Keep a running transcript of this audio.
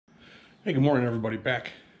Hey, good morning everybody,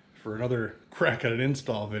 back for another crack at an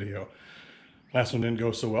install video. Last one didn't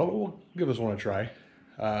go so well, but we'll give this one a try.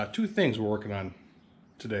 Two things we're working on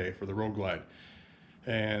today for the Road Glide.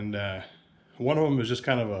 And one of them is just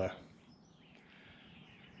kind of a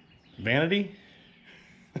vanity,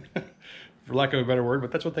 for lack of a better word,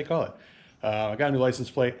 but that's what they call it. I got a new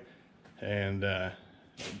license plate and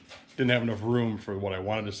didn't have enough room for what I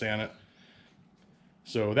wanted to say on it.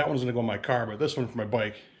 So that one's gonna go in my car, but this one for my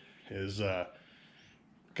bike is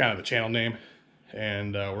kind of the channel name.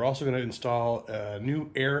 And we're also going to install a new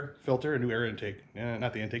air filter, a new air intake,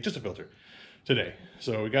 not the intake, just a filter today.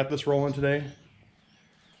 So we got this rolling today.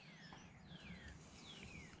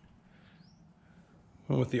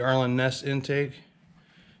 Went with the Arlen Ness intake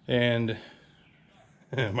and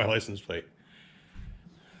my license plate.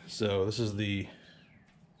 So this is the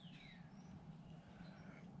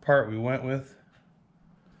part we went with.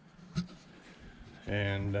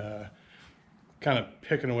 And kind of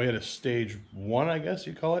picking away at a stage one, I guess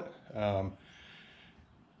you call it.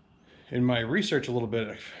 In my research a little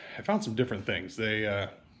bit, I found some different things.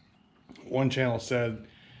 One channel said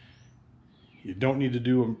you don't need to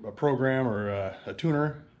do a program or a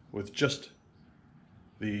tuner with just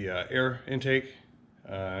the air intake,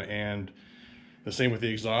 and the same with the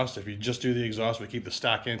exhaust. If you just do the exhaust but keep the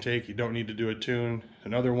stock intake, you don't need to do a tune.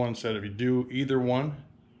 Another one said if you do either one,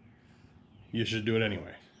 you should do it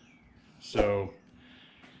anyway. So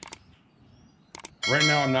right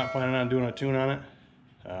now I'm not planning on doing a tune on it.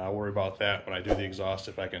 I'll worry about that when I do the exhaust,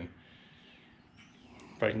 if I can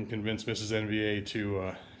convince Mrs. NVA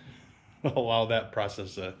to allow that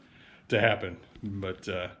process to happen. But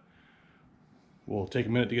we'll take a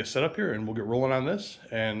minute to get set up here and we'll get rolling on this.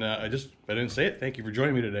 And I didn't say it, thank you for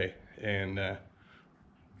joining me today, and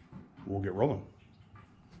we'll get rolling.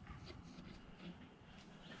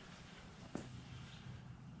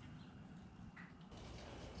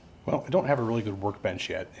 Well, I don't have a really good workbench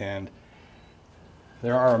yet, and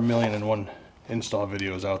there are 1,000,001 install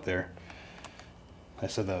videos out there. I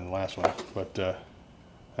said that in the last one, but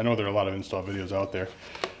I know there are a lot of install videos out there.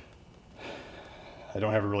 I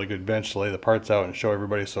don't have a really good bench to lay the parts out and show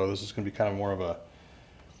everybody, so this is going to be kind of more of a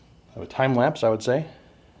time lapse, I would say.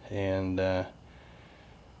 And then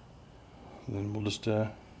we'll just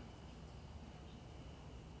go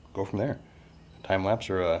from there. Time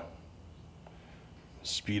lapse or a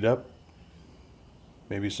speed up,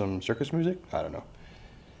 maybe some circus music, I don't know,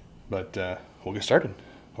 but we'll get started.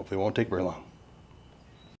 Hopefully it won't take very long.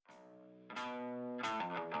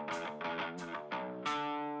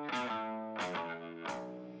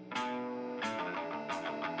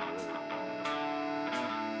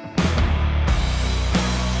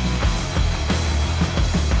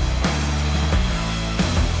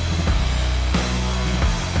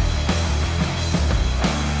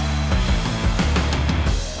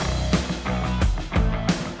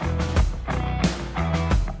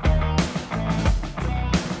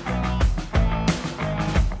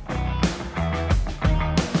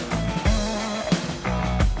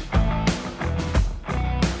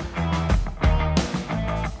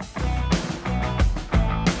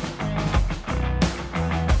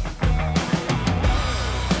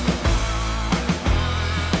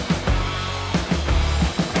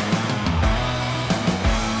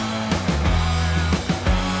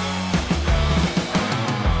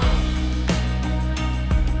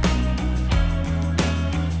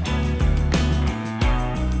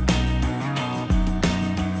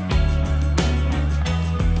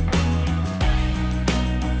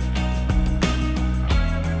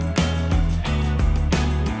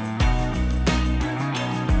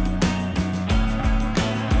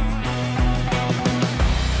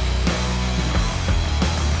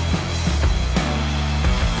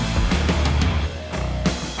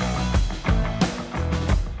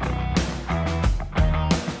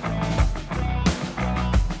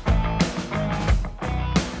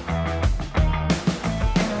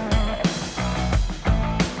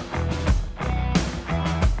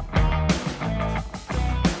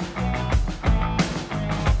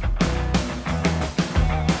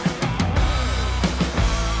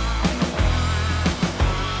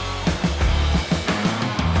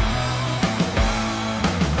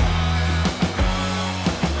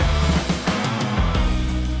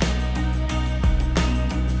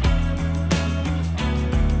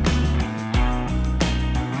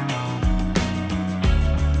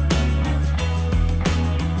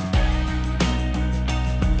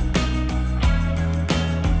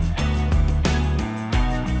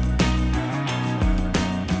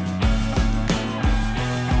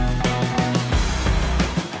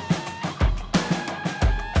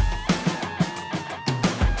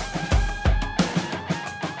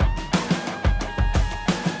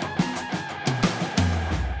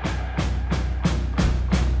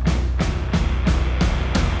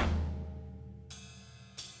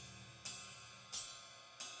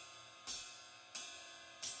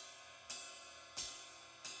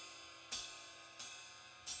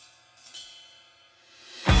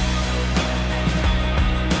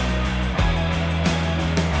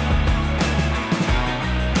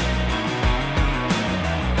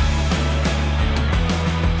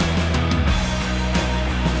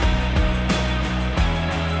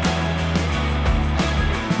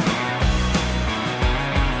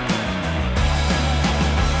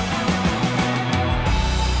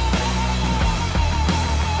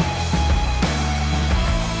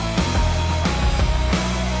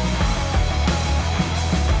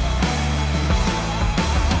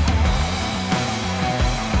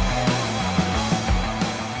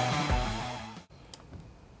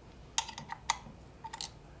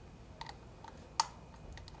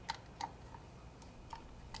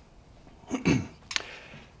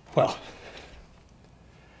 Well,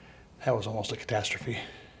 that was almost a catastrophe.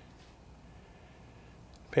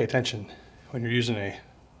 Pay attention when you're using a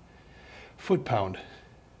foot-pound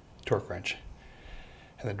torque wrench,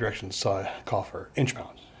 and the directions call for inch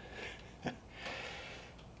pounds.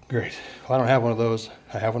 Great. Well, I don't have one of those.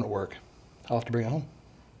 I have one at work. I'll have to bring it home.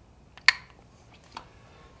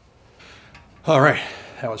 All right,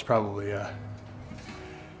 that was probably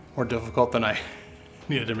more difficult than I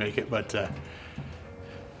needed to make it, but I'm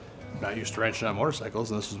not used to wrenching on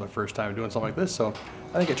motorcycles, and this is my first time doing something like this, so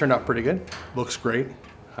I think it turned out pretty good. Looks great.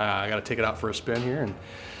 I got to take it out for a spin here and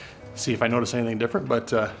see if I notice anything different,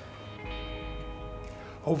 but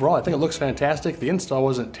overall, I think it looks fantastic. The install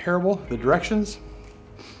wasn't terrible. The directions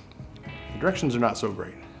are not so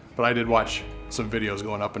great, but I did watch some videos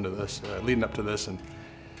going up into this, leading up to this, and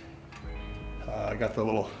I got the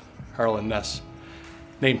little Arlen Ness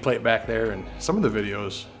nameplate back there, and some of the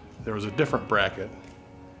videos, there was a different bracket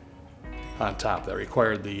on top that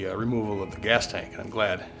required the removal of the gas tank, and I'm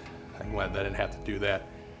glad that I didn't have to do that.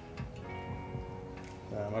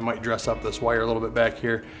 I might dress up this wire a little bit back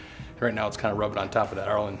here. Right now it's kind of rubbing on top of that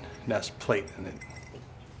Arlen Ness plate, and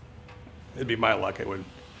it'd be my luck, it would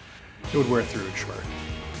wear through and short.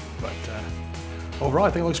 But overall,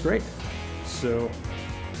 I think it looks great. So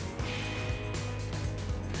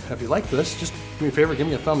if you like this, just do me a favor, give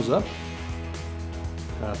me a thumbs up.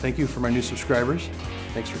 Thank you for my new subscribers.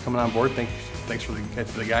 Thanks for coming on board. Thanks for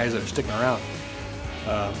the guys that are sticking around.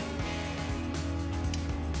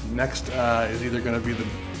 Next is either going to be the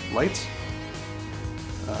lights.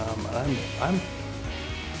 I'm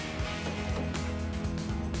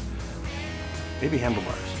maybe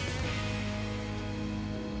handlebars.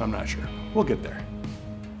 I'm not sure. We'll get there.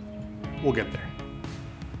 We'll get there.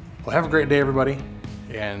 Well, have a great day, everybody,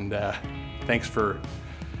 and thanks for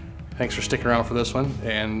sticking around for this one,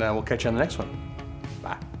 and we'll catch you on the next one.